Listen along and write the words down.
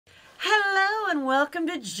and welcome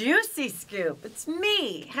to Juicy Scoop. It's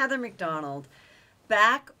me, Heather McDonald,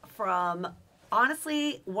 back from,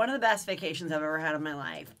 honestly, one of the best vacations I've ever had in my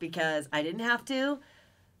life because I didn't have to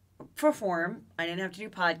perform. I didn't have to do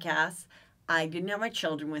podcasts. I didn't have my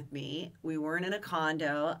children with me. We weren't in a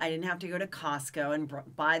condo. I didn't have to go to Costco and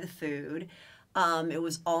buy the food. It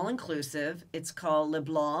was all-inclusive. It's called Le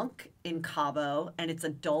Blanc in Cabo, and it's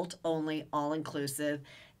adult-only, all-inclusive.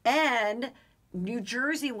 And New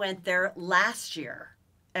Jersey went there last year,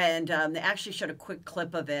 and they actually showed a quick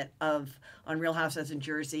clip of it on Real Housewives in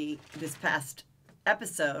Jersey this past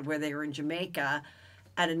episode where they were in Jamaica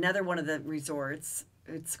at another one of the resorts.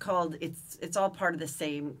 It's called, it's all part of the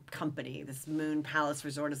same company. This Moon Palace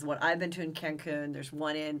Resort is the one I've been to in Cancun. There's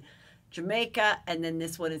one in Jamaica, and then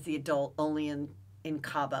this one is the adult only in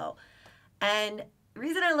Cabo. And the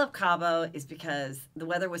reason I love Cabo is because the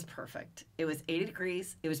weather was perfect. It was 80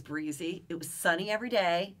 degrees, it was breezy, it was sunny every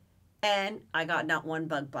day, and I got not one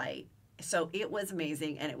bug bite. So it was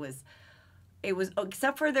amazing, and it was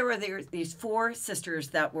except for there were these four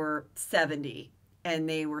sisters that were 70, and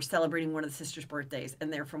they were celebrating one of the sisters' birthdays,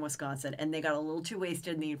 and they're from Wisconsin, and they got a little too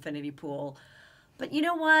wasted in the infinity pool. But you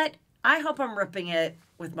know what? I hope I'm ripping it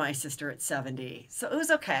with my sister at 70. So it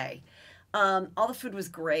was okay. All the food was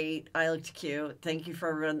great. I looked cute. Thank you for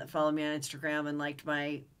everyone that followed me on Instagram and liked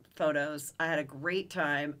my photos. I had a great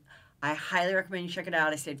time. I highly recommend you check it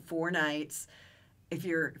out. I stayed 4 nights. If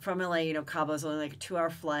you're from LA, you know, Cabo's only like a 2-hour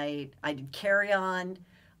flight. I did carry-on.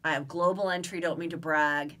 I have global entry, don't mean to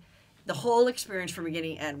brag. The whole experience from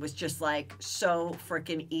beginning to end was just like so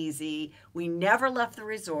freaking easy. We never left the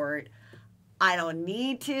resort. I don't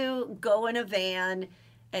need to go in a van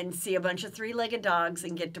and see a bunch of 3-legged dogs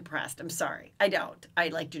and get depressed. I'm sorry. I don't. I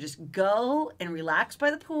like to just go and relax by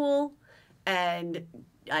the pool, and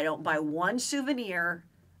I don't buy one souvenir,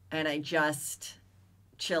 and I just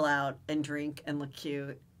chill out and drink and look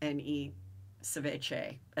cute and eat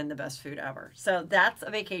ceviche and the best food ever. So that's a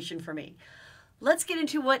vacation for me. Let's get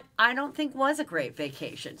into what I don't think was a great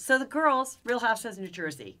vacation. So the girls, Real Housewives of New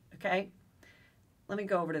Jersey, okay? Let me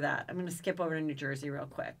go over to that. I'm going to skip over to New Jersey real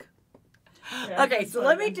quick. Yeah, okay, so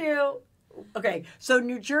let me do... Okay, so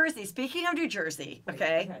New Jersey, speaking of New Jersey,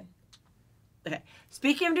 okay?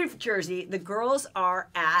 Speaking of New Jersey, the girls are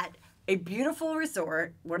at a beautiful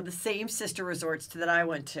resort, one of the same sister resorts that I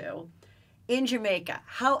went to, in Jamaica.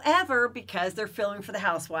 However, because they're filming for the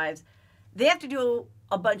Housewives, they have to do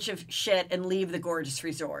a bunch of shit and leave the gorgeous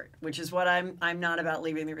resort, which is what I'm not about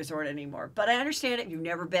leaving the resort anymore. But I understand it. You've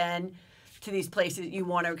never been to these places, you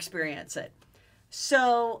want to experience it.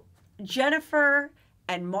 So Jennifer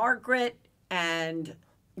and Margaret and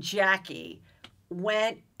Jackie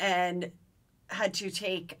went and had to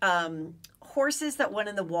take horses that went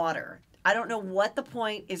in the water. I don't know what the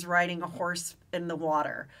point is riding a horse in the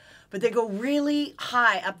water, but they go really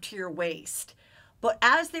high up to your waist. But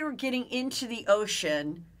as they were getting into the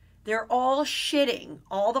ocean, they're all shitting.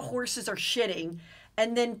 All the horses are shitting.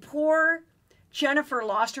 And then poor Jennifer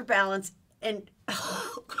lost her balance and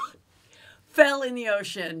fell in the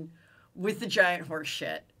ocean with the giant horse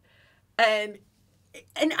shit. And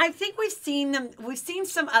I think we've seen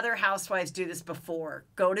some other housewives do this before.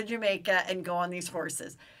 Go to Jamaica and go on these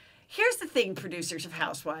horses. Here's the thing, producers of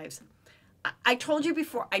Housewives. I told you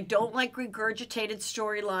before, I don't like regurgitated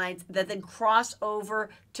storylines that then cross over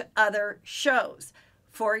to other shows.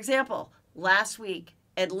 For example, last week,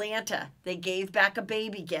 Atlanta, they gave back a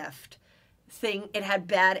baby gift thing. It had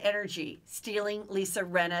bad energy, stealing Lisa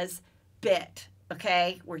Rinna's bit,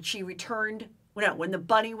 okay, where she returned, no, when the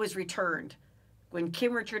bunny was returned, when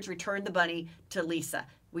Kim Richards returned the bunny to Lisa.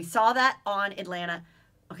 We saw that on Atlanta.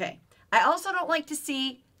 Okay. I also don't like to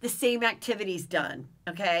see the same activities done,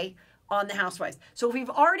 okay, on the Housewives. So if we've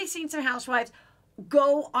already seen some Housewives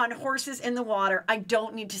go on horses in the water, I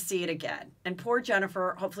don't need to see it again. And poor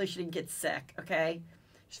Jennifer, hopefully she didn't get sick, okay?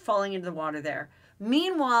 She's falling into the water there.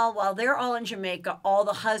 Meanwhile, while they're all in Jamaica, all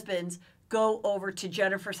the husbands go over to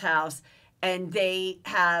Jennifer's house and they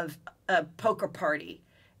have a poker party.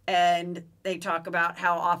 And they talk about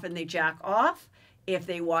how often they jack off, if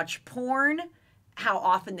they watch porn, how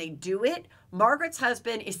often they do it. Margaret's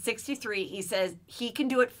husband is 63. He says he can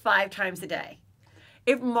do it 5 times a day.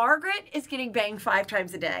 If Margaret is getting banged 5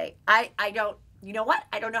 times a day, I don't, you know what?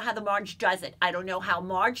 I don't know how the Marge does it. I don't know how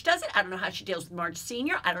Marge does it. I don't know how she deals with Marge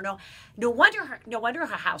Sr. I don't know. No wonder her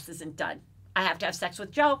house isn't done. I have to have sex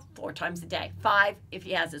with Joe 4 times a day. 5 if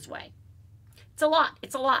he has his way. It's a lot.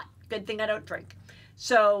 It's a lot. Good thing I don't drink.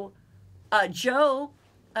 So Joe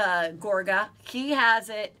Gorga, he has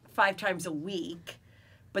it 5 times a week,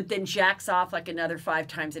 but then jacks off like another 5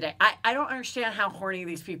 times a day. I don't understand how horny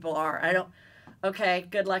these people are. Okay,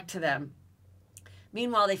 good luck to them.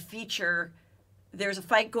 Meanwhile, they feature, there's a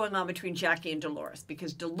fight going on between Jackie and Dolores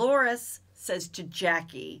because Dolores says to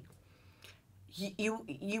Jackie,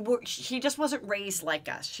 she just wasn't raised like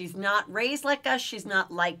us. She's not raised like us. She's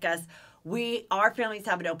not like us. Our families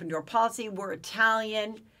have an open door policy. We're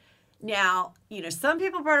Italian. Now, some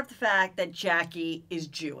people brought up the fact that Jackie is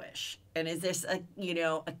Jewish. And is this a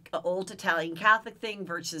old Italian Catholic thing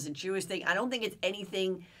versus a Jewish thing? I don't think it's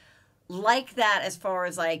anything like that as far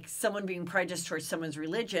as like someone being prejudiced towards someone's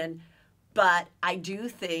religion. But I do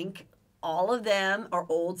think all of them are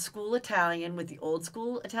old school Italian with the old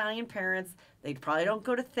school Italian parents. They probably don't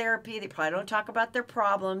go to therapy. They probably don't talk about their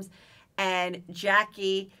problems. And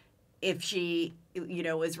Jackie, if she,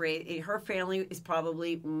 was raised, her family is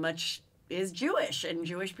probably is Jewish, and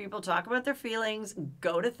Jewish people talk about their feelings,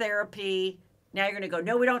 go to therapy. Now you're going to go,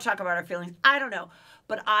 no, we don't talk about our feelings. I don't know.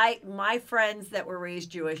 But my friends that were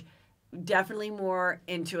raised Jewish, definitely more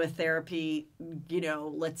into a therapy,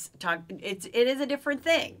 let's talk. It is a different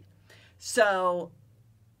thing. So,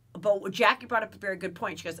 but Jackie brought up a very good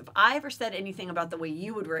point. She goes, if I ever said anything about the way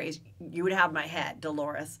you would raise, you would have my head,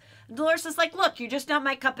 Dolores. And Dolores is like, look, you're just not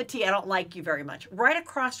my cup of tea. I don't like you very much. Right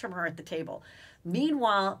across from her at the table.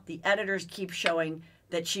 Meanwhile, the editors keep showing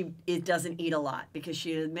that she doesn't eat a lot because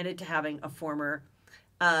she admitted to having a former,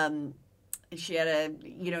 she had a,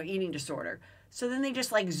 eating disorder. So then they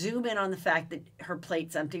just like zoom in on the fact that her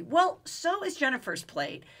plate's empty. Well, so is Jennifer's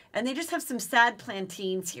plate. And they just have some sad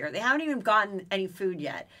plantains here. They haven't even gotten any food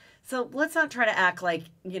yet. So let's not try to act like,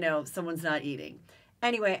 someone's not eating.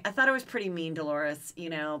 Anyway, I thought it was pretty mean, Dolores,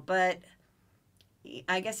 but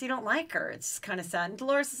I guess you don't like her. It's kind of sad. And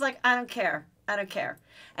Dolores is like, I don't care. I don't care.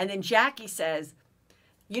 And then Jackie says,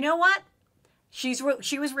 you know what? She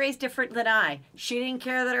was raised different than I. She didn't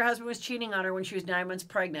care that her husband was cheating on her when she was 9 months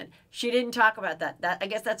pregnant. She didn't talk about that. I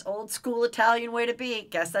guess that's old school Italian way to be.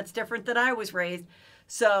 Guess that's different than I was raised.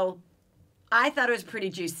 So I thought it was pretty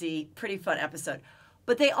juicy, pretty fun episode.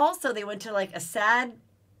 But they went to like a sad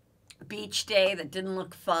beach day that didn't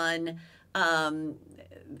look fun. And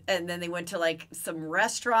then they went to like some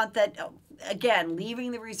restaurant that, again,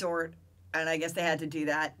 leaving the resort. And I guess they had to do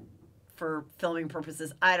that for filming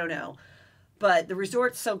purposes. I don't know. But the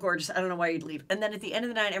resort's so gorgeous, I don't know why you'd leave. And then at the end of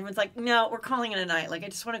the night, everyone's like, no, we're calling it a night. Like, I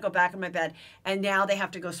just want to go back in my bed. And now they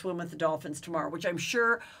have to go swim with the dolphins tomorrow, which I'm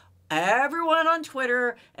sure everyone on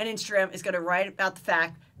Twitter and Instagram is going to write about the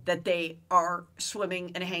fact that they are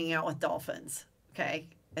swimming and hanging out with dolphins. Okay?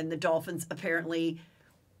 And the dolphins apparently,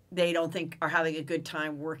 they don't think are having a good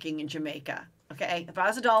time working in Jamaica. Okay? If I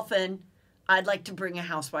was a dolphin, I'd like to bring a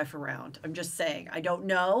housewife around. I'm just saying. I don't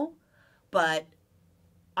know, but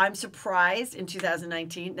I'm surprised in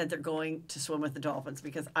 2019 that they're going to swim with the dolphins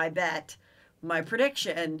because I bet my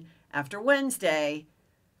prediction after Wednesday,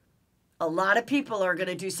 a lot of people are going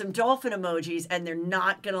to do some dolphin emojis and they're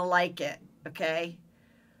not going to like it, okay?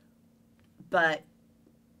 But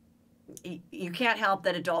you can't help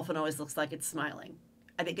that a dolphin always looks like it's smiling.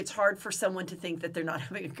 I think it's hard for someone to think that they're not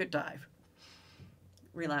having a good dive.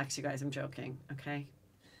 Relax, you guys. I'm joking, okay?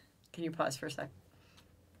 Can you pause for a sec?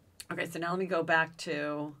 Okay, so now let me go back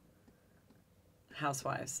to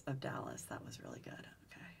Housewives of Dallas. That was really good.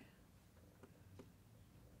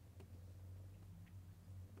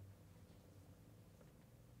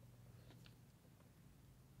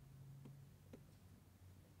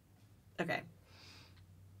 Okay.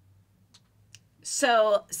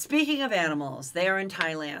 So, speaking of animals, they are in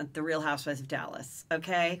Thailand, the Real Housewives of Dallas.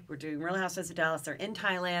 Okay? We're doing Real Housewives of Dallas. They're in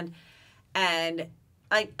Thailand. And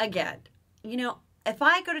again, if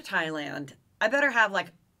I go to Thailand, I better have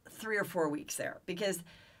like 3 or 4 weeks there because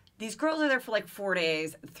these girls are there for like 4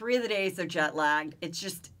 days. 3 of the days they're jet lagged.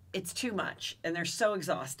 It's too much and they're so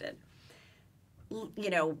exhausted.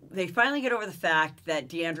 They finally get over the fact that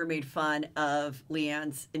Deandra made fun of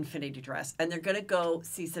Leanne's infinity dress and they're going to go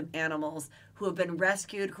see some animals who have been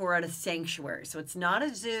rescued who are at a sanctuary. So it's not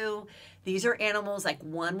a zoo. These are animals. Like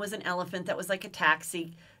one was an elephant that was like a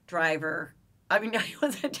taxi driver. I mean, no, he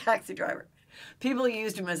wasn't a taxi driver. People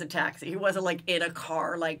used him as a taxi. He wasn't like in a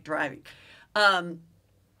car, like driving.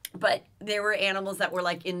 But there were animals that were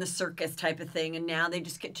like in the circus type of thing. And now they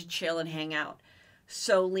just get to chill and hang out.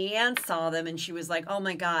 So Leanne saw them and she was like, oh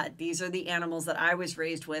my God, these are the animals that I was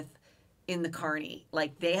raised with in the carny.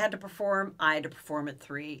 Like they had to perform. I had to perform at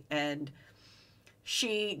 3. And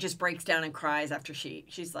she just breaks down and cries after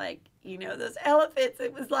she's like, those elephants,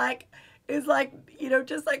 it was like,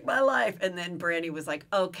 just like my life. And then Brandy was like,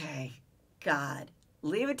 okay, God,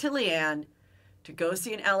 leave it to Leanne to go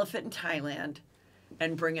see an elephant in Thailand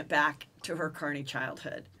and bring it back to her carny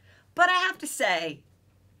childhood. But I have to say,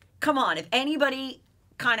 come on, if anybody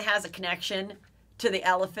kind of has a connection to the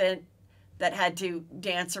elephant that had to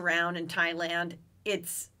dance around in Thailand,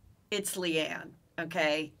 it's Leanne,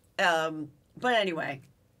 okay? But anyway,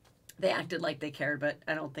 they acted like they cared, but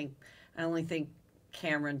I only think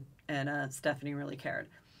Cameron and Stephanie really cared.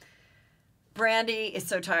 Brandy is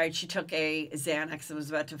so tired. She took a Xanax and was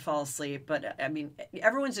about to fall asleep. But, I mean,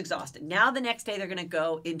 everyone's exhausted. Now the next day they're going to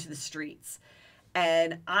go into the streets.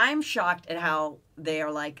 And I'm shocked at how they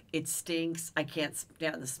are like, it stinks. I can't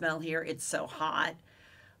stand the smell here. It's so hot.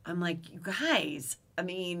 I'm like, you guys, I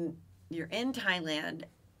mean, you're in Thailand.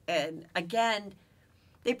 And, again,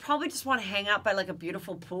 they probably just want to hang out by, like, a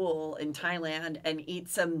beautiful pool in Thailand and eat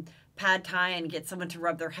some pad thai and get someone to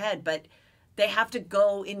rub their head. But they have to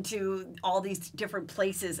go into all these different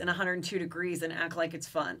places in 102 degrees and act like it's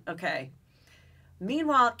fun. Okay.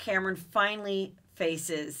 Meanwhile, Cameron finally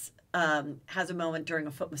has a moment during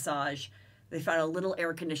a foot massage. They found a little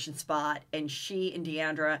air-conditioned spot, and she and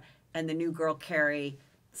Deandra and the new girl, Carrie,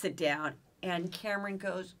 sit down. And Cameron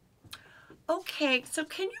goes, okay, so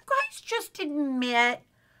can you guys just admit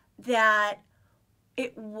that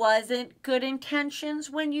it wasn't good intentions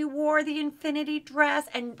when you wore the infinity dress,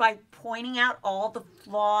 and by pointing out all the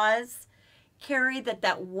flaws, Carrie,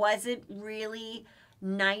 that wasn't really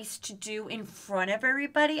nice to do in front of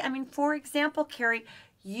everybody? I mean, for example, Carrie,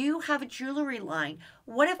 you have a jewelry line.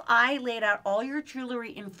 What if I laid out all your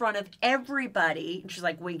jewelry in front of everybody, and she's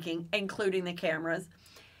like winking, including the cameras,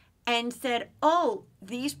 and said, oh,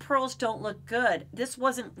 these pearls don't look good. This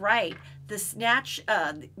wasn't right. The snatch,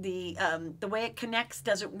 the way it connects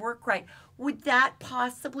doesn't work right. Would that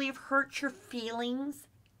possibly have hurt your feelings,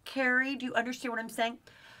 Carrie? Do you understand what I'm saying?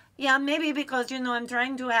 Yeah, maybe because, you know, I'm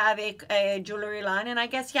trying to have a jewelry line, and I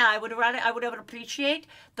guess, yeah, I would have appreciate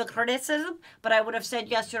the criticism, but I would have said,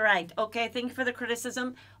 yes, you're right. Okay, thank you for the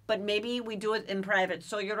criticism, but maybe we do it in private.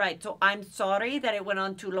 So you're right. So I'm sorry that it went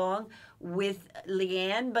on too long with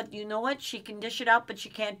Leanne, but you know what? She can dish it out, but she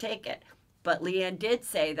can't take it. But Leanne did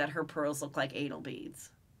say that her pearls look like anal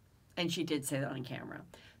beads, and she did say that on camera.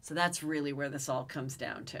 So that's really where this all comes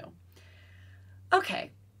down to.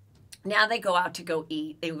 Okay. Now they go out to go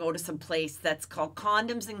eat. They go to some place that's called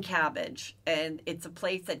Condoms and Cabbage. And it's a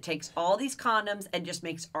place that takes all these condoms and just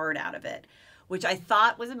makes art out of it, which I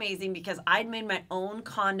thought was amazing because I'd made my own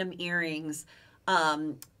condom earrings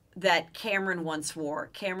that Cameron once wore.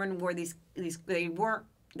 Cameron wore these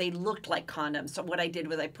they looked like condoms. So what I did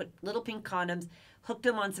was I put little pink condoms, hooked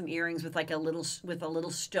them on some earrings with like a little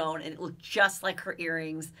stone, and it looked just like her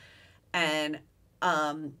earrings. And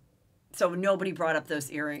so nobody brought up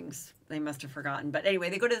those earrings. They must have forgotten. But anyway,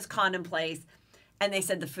 they go to this condom place, and they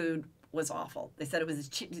said the food was awful. They said it was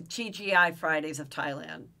the TGI Fridays of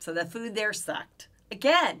Thailand. So the food there sucked.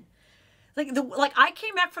 Again, like I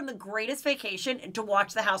came back from the greatest vacation to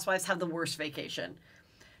watch the Housewives have the worst vacation.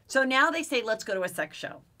 So now they say, let's go to a sex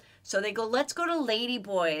show. So they go, let's go to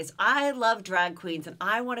Ladyboys. I love drag queens, and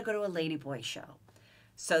I want to go to a Ladyboy show.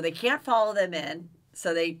 So they can't follow them in.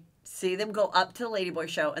 So they see them go up to the Ladyboy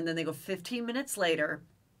show, and then they go 15 minutes later,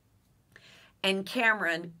 and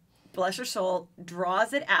Cameron, bless her soul,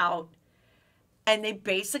 draws it out, and they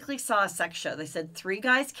basically saw a sex show. They said 3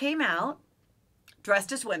 guys came out,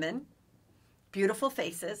 dressed as women, beautiful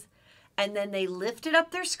faces, and then they lifted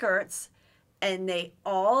up their skirts, and they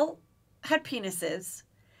all had penises,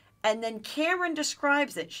 and then Cameron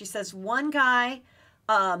describes it. She says one guy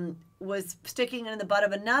was sticking in the butt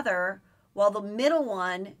of another, while the middle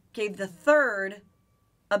one gave the third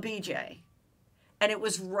a BJ. And it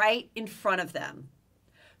was right in front of them.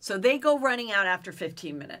 So they go running out after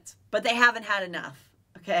 15 minutes. But they haven't had enough,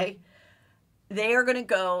 okay? They are going to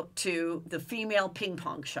go to the female ping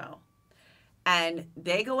pong show. And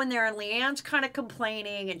they go in there, and Leanne's kind of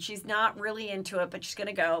complaining, and she's not really into it, but she's going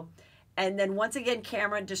to go. And then once again,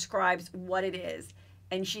 Cameron describes what it is.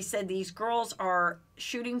 And she said these girls are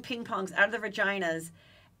shooting ping pongs out of their vaginas,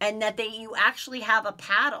 and that you actually have a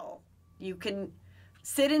paddle. You can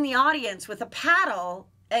sit in the audience with a paddle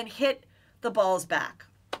and hit the balls back.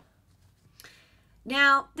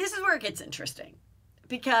 Now, this is where it gets interesting,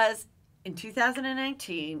 because in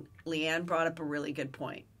 2019, Leanne brought up a really good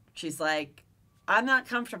point. She's like, I'm not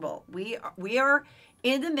comfortable. We are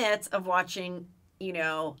in the midst of watching, you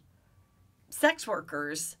know, sex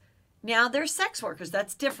workers. Now, they're sex workers.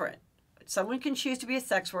 That's different. Someone can choose to be a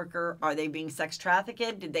sex worker. Are they being sex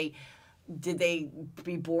trafficked? Did they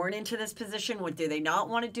be born into this position? Do they not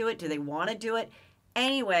want to do it? Do they want to do it?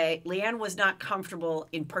 Anyway, Leanne was not comfortable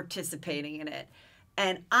in participating in it.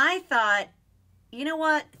 And I thought you know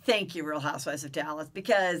what? Thank you, Real Housewives of Dallas,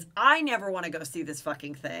 because I never want to go see this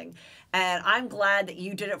fucking thing. And I'm glad that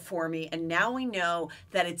you did it for me. And now we know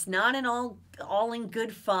that it's not an all in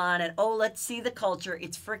good fun and, oh, let's see the culture.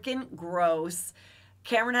 It's freaking gross.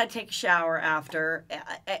 Cameron had to take a shower after.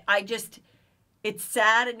 I just, it's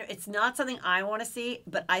sad and it's not something I want to see.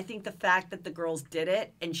 But I think the fact that the girls did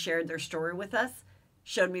it and shared their story with us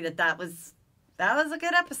showed me that was a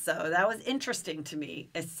good episode. That was interesting to me.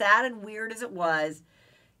 As sad and weird as it was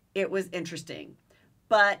interesting.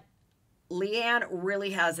 But Leanne really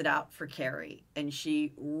has it out for Carrie. And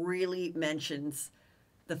she really mentions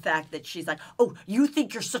the fact that she's like, oh, you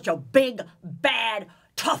think you're such a big, bad,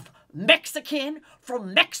 tough Mexican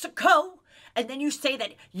from Mexico? And then you say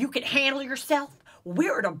that you can handle yourself?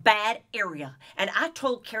 We're in a bad area. And I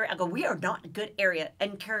told Carrie, I go, we are not in a good area.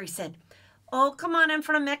 And Carrie said, oh, come on, I'm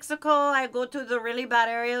from Mexico. I go to the really bad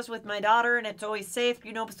areas with my daughter, and it's always safe,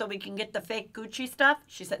 you know, so we can get the fake Gucci stuff.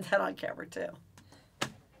 She said that on camera, too.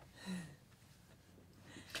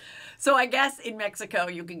 So I guess in Mexico,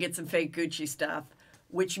 you can get some fake Gucci stuff,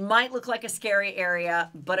 which might look like a scary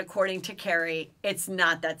area, but according to Carrie, it's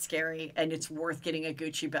not that scary, and it's worth getting a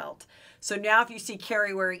Gucci belt. So now if you see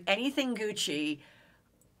Carrie wearing anything Gucci,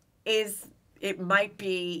 it might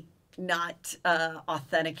be not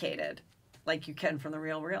authenticated, like you can from the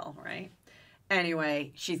Real, right?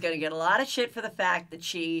 Anyway, she's going to get a lot of shit for the fact that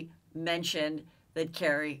she mentioned that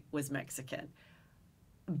Carrie was Mexican.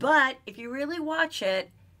 But if you really watch it,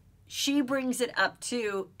 she brings it up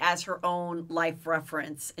too as her own life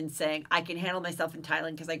reference and saying, I can handle myself in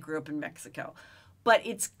Thailand because I grew up in Mexico. But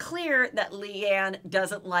it's clear that Leanne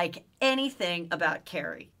doesn't like anything about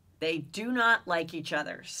Carrie. They do not like each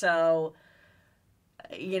other. So,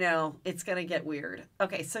 you know, it's going to get weird.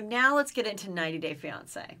 Okay, so now let's get into 90 Day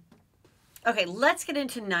Fiancé. Okay, let's get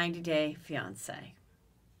into 90 Day Fiancé.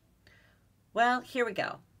 Well, here we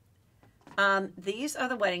go. These are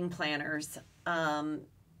the wedding planners.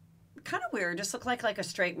 Kind of weird. Just look like a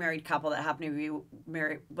straight married couple that happen to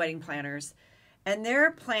be wedding planners. And they're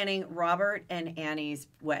planning Robert and Annie's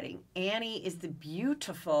wedding. Annie is the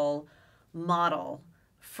beautiful model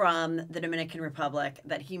from the Dominican Republic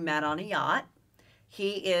that he met on a yacht.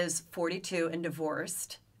 He is 42 and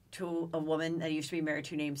divorced to a woman that he used to be married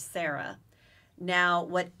to named Sarah. Now,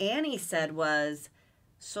 what Annie said was,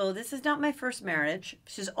 so this is not my first marriage.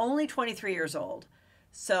 She's only 23 years old.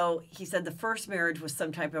 So he said the first marriage was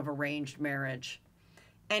some type of arranged marriage.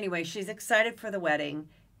 Anyway, she's excited for the wedding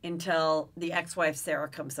until the ex-wife Sarah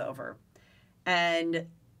comes over and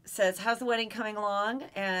says, how's the wedding coming along?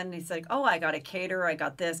 And he's like, oh, I got a caterer. I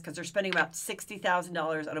got this, because they're spending about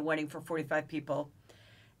 $60,000 on a wedding for 45 people.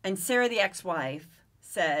 And Sarah, the ex-wife,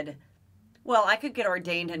 said, well, I could get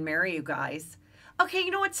ordained and marry you guys. Okay, you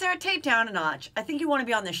know what, Sarah? Take down a notch. I think you want to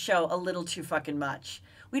be on this show a little too fucking much.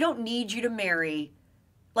 We don't need you to marry.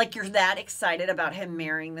 Like, you're that excited about him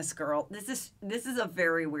marrying this girl. This is a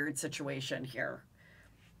very weird situation here.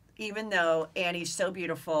 Even though Annie's so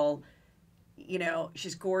beautiful, you know,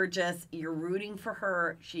 she's gorgeous. You're rooting for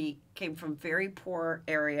her. She came from a very poor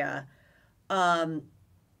area. I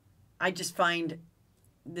just find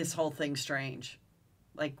this whole thing strange,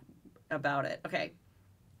 like, about it. Okay.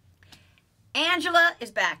 Angela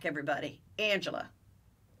is back, everybody. Angela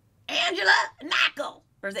and Michael.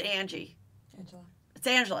 Or is it Angie? Angela. It's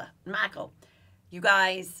Angela and Michael. You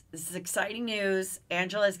guys, this is exciting news.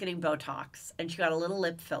 Angela is getting Botox, and she got a little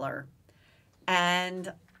lip filler.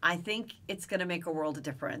 And I think it's going to make a world of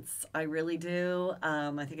difference. I really do.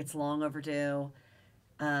 I think it's long overdue.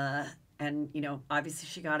 And, you know, obviously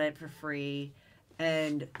she got it for free.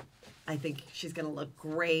 And I think she's going to look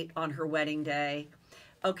great on her wedding day.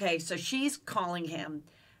 Okay, so she's calling him.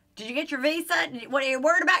 Did you get your visa? What are you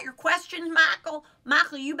worried about your questions, Michael?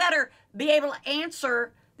 Michael, you better be able to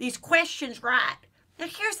answer these questions right. Now,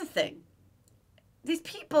 here's the thing. These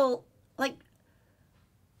people, like,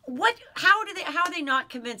 how are they not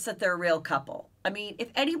convinced that they're a real couple? I mean, if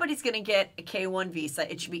anybody's going to get a K1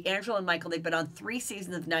 visa, it should be Angela and Michael. They've been on 3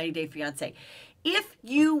 seasons of 90 Day Fiancé. If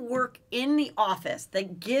you work in the office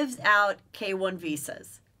that gives out K1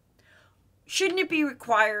 visas, shouldn't it be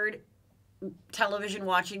required television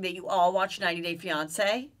watching that you all watch 90 Day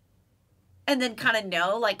Fiancé? And then kind of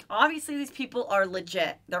know, like, obviously these people are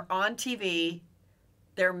legit. They're on TV.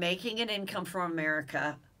 They're making an income from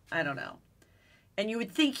America. I don't know. And you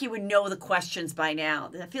would think he would know the questions by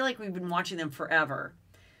now. I feel like we've been watching them forever.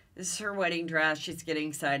 This is her wedding dress. She's getting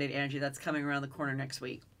excited, Angie. That's coming around the corner next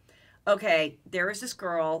week. Okay, there was this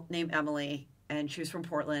girl named Emily, and she was from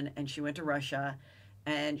Portland, and she went to Russia,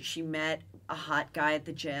 and she met a hot guy at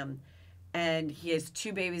the gym, and he has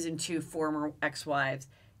 2 babies and 2 former ex-wives.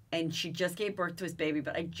 and she just gave birth to his baby.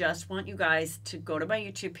 But I just want you guys to go to my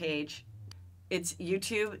YouTube page. It's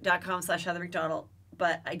youtube.com/HeatherMcDonald.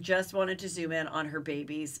 But I just wanted to zoom in on her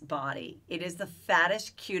baby's body. It is the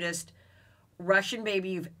fattest, cutest Russian baby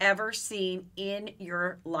you've ever seen in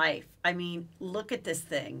your life. I mean, look at this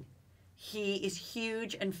thing. He is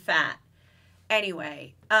huge and fat.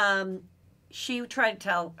 Anyway, she tried to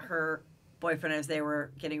tell her boyfriend as they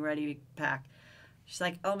were getting ready to pack. She's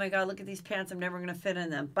like, oh my God, look at these pants. I'm never going to fit in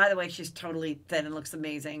them. By the way, she's totally thin and looks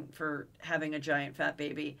amazing for having a giant fat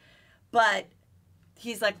baby. But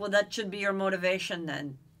he's like, well, that should be your motivation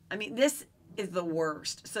then. I mean, this is the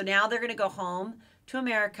worst. So now they're going to go home to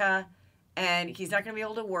America, and he's not going to be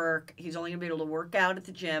able to work. He's only going to be able to work out at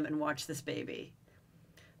the gym and watch this baby.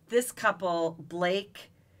 This couple,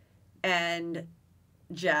 Blake and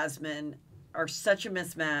Jasmine, are such a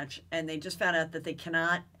mismatch, and they just found out that they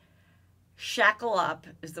cannot shackle up,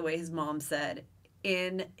 is the way his mom said,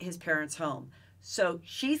 in his parents' home. So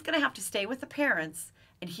she's going to have to stay with the parents,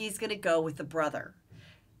 and he's going to go with the brother.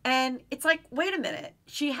 And it's like, wait a minute.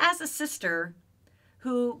 She has a sister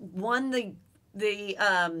who won the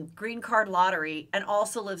green card lottery and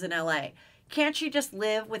also lives in LA. Can't she just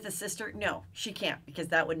live with a sister? No, she can't, because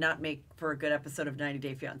that would not make for a good episode of 90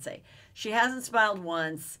 Day Fiancé. She hasn't smiled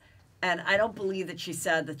once, and I don't believe that she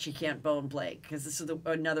said that she can't bone Blake, because this is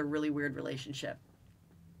another really weird relationship.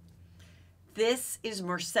 This is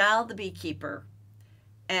Marcel, the beekeeper,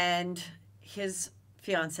 and his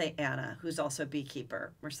fiancée, Anna, who's also a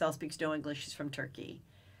beekeeper. Marcel speaks no English. She's from Turkey.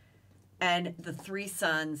 And the three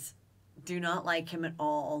sons do not like him at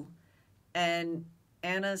all. And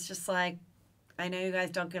Anna's just like, I know you guys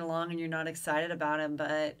don't get along and you're not excited about him,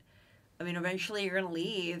 but, I mean, eventually you're going to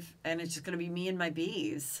leave, and it's just going to be me and my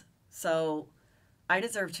bees. So I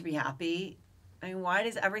deserve to be happy. I mean, why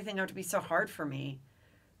does everything have to be so hard for me?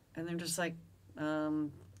 And they're just like,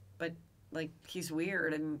 but, like, he's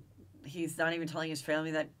weird, and he's not even telling his family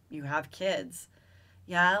that you have kids.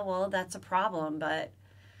 Yeah, well, that's a problem, but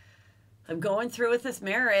I'm going through with this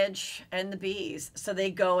marriage and the bees. So they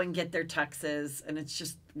go and get their tuxes, and it's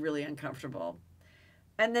just really uncomfortable.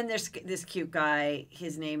 And then there's this cute guy.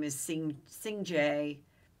 His name is Sing Jae,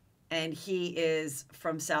 and he is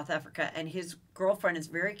from South Africa. And his girlfriend is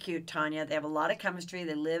very cute, Tanya. They have a lot of chemistry.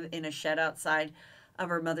 They live in a shed outside of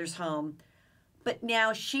her mother's home. But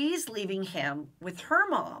now she's leaving him with her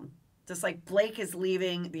mom, just like Blake is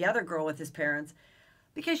leaving the other girl with his parents,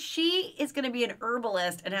 because she is going to be an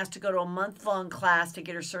herbalist and has to go to a month-long class to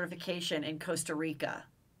get her certification in Costa Rica.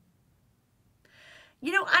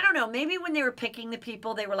 You know, I don't know. Maybe when they were picking the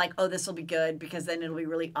people, they were like, oh, this will be good, because then it'll be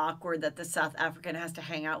really awkward that the South African has to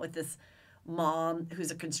hang out with this mom who's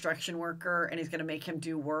a construction worker and he's going to make him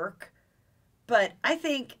do work. But I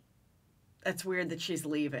think that's weird that she's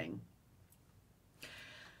leaving.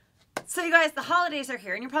 So you guys, the holidays are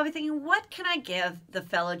here, and you're probably thinking, what can I give the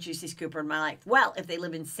fellow Juicy Scooper in my life? Well, if they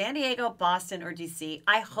live in San Diego, Boston, or DC,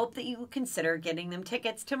 I hope that you would consider getting them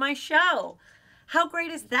tickets to my show. How great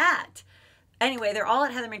is that? Anyway, they're all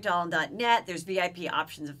at heathermcdonald.net. There's VIP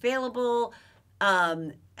options available.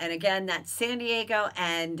 And again, that's San Diego,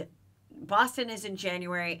 and Boston is in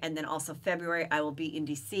January, and then also February I will be in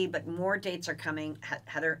DC, but more dates are coming at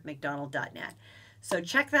heathermcdonald.net. So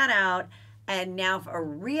check that out. And now for a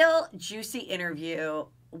real juicy interview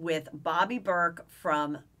with Bobby Burke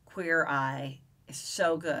from Queer Eye. It's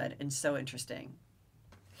so good and so interesting.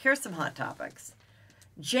 Here's some hot topics.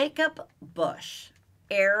 Jacob Bush,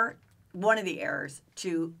 one of the heirs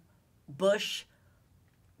to Bush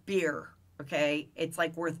beer, okay? It's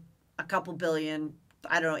like worth a couple billion,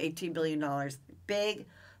 I don't know, $18 billion. Big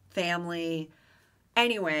family.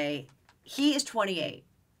 Anyway, he is 28.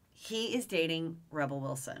 He is dating Rebel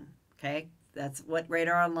Wilson. Okay, that's what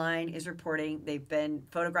Radar Online is reporting. They've been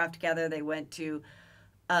photographed together. They went to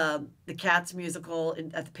the Cats musical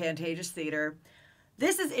at the Pantages Theater.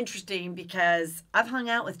 This is interesting because I've hung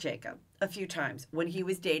out with Jacob a few times when he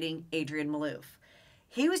was dating Adrienne Maloof.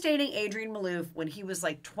 He was dating Adrienne Maloof when he was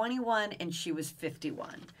like 21 and she was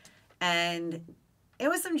 51. And it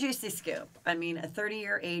was some juicy scoop. I mean, a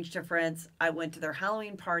 30-year age difference. I went to their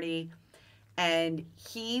Halloween party. And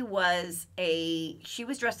she was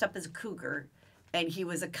dressed up as a cougar, and he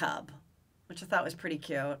was a cub, which I thought was pretty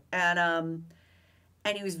cute. And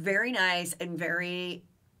he was very nice and very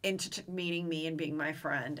into meeting me and being my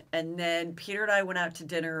friend. And then Peter and I went out to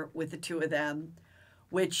dinner with the two of them,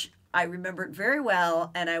 which I remembered very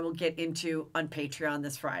well, and I will get into on Patreon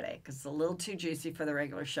this Friday, because it's a little too juicy for the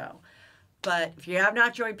regular show. But if you have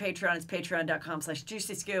not joined Patreon, it's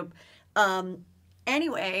patreon.com/juicyscoop.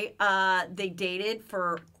 Anyway, they dated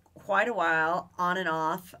for quite a while, on and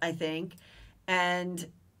off, I think. And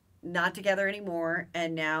not together anymore,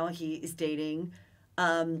 and now he is dating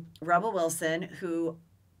Rebel Wilson, who,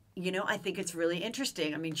 you know, I think it's really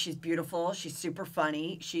interesting. I mean, she's beautiful. She's super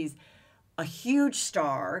funny. She's a huge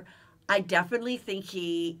star. I definitely think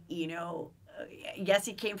he, you know, yes,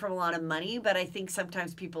 he came from a lot of money, but I think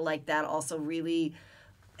sometimes people like that also really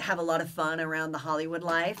have a lot of fun around the Hollywood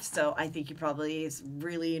life. So I think he probably is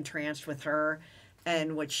really entranced with her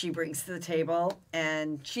and what she brings to the table.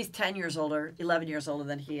 And she's 10 years older, 11 years older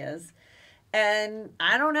than he is. And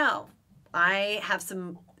I don't know. I have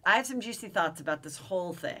some juicy thoughts about this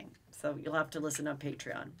whole thing. So you'll have to listen on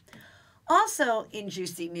Patreon. Also in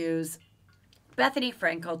juicy news, Bethenney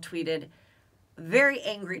Frankel tweeted a very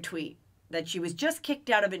angry tweet that she was just kicked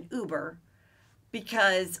out of an Uber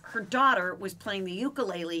because her daughter was playing the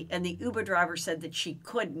ukulele and the Uber driver said that she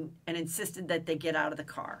couldn't and insisted that they get out of the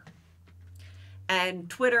car. And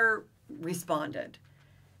Twitter responded.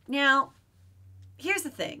 Now, here's the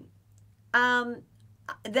thing.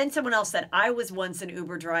 Then someone else said, I was once an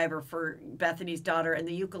Uber driver for Bethany's daughter and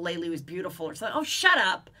the ukulele was beautiful or something. Oh, shut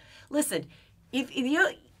up. Listen, if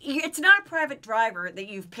it's not a private driver that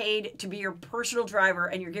you've paid to be your personal driver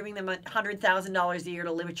and you're giving them $100,000 a year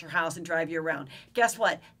to live at your house and drive you around. Guess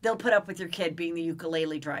what? They'll put up with your kid being the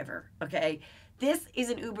ukulele driver, okay? This is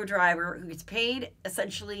an Uber driver who gets paid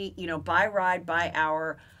essentially, you know, by ride, by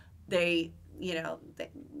hour. They, you know,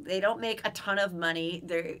 they don't make a ton of money.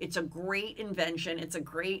 It's a great invention. It's a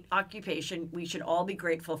great occupation. We should all be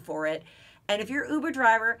grateful for it. And if your Uber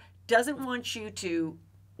driver doesn't want you to,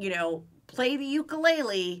 you know, play the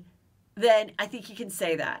ukulele, then I think he can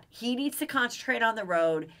say that. He needs to concentrate on the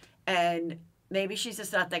road, and maybe she's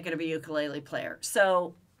just not that good of a ukulele player.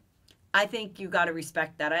 So I think you got to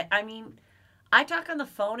respect that. I mean, I talk on the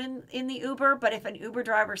phone in the Uber, but if an Uber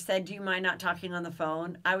driver said, do you mind not talking on the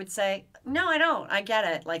phone? I would say, no, I don't. I get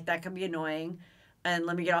it. Like, that can be annoying, and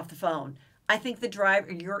let me get off the phone. I think the driver,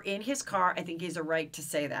 you're in his car, I think he has a right to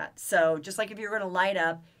say that. So just like if you're going to light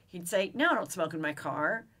up, he'd say, no, don't smoke in my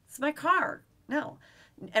car. It's my car. No.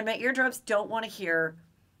 And my eardrums don't want to hear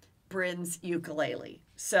Brynn's ukulele.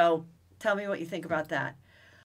 So tell me what you think about that.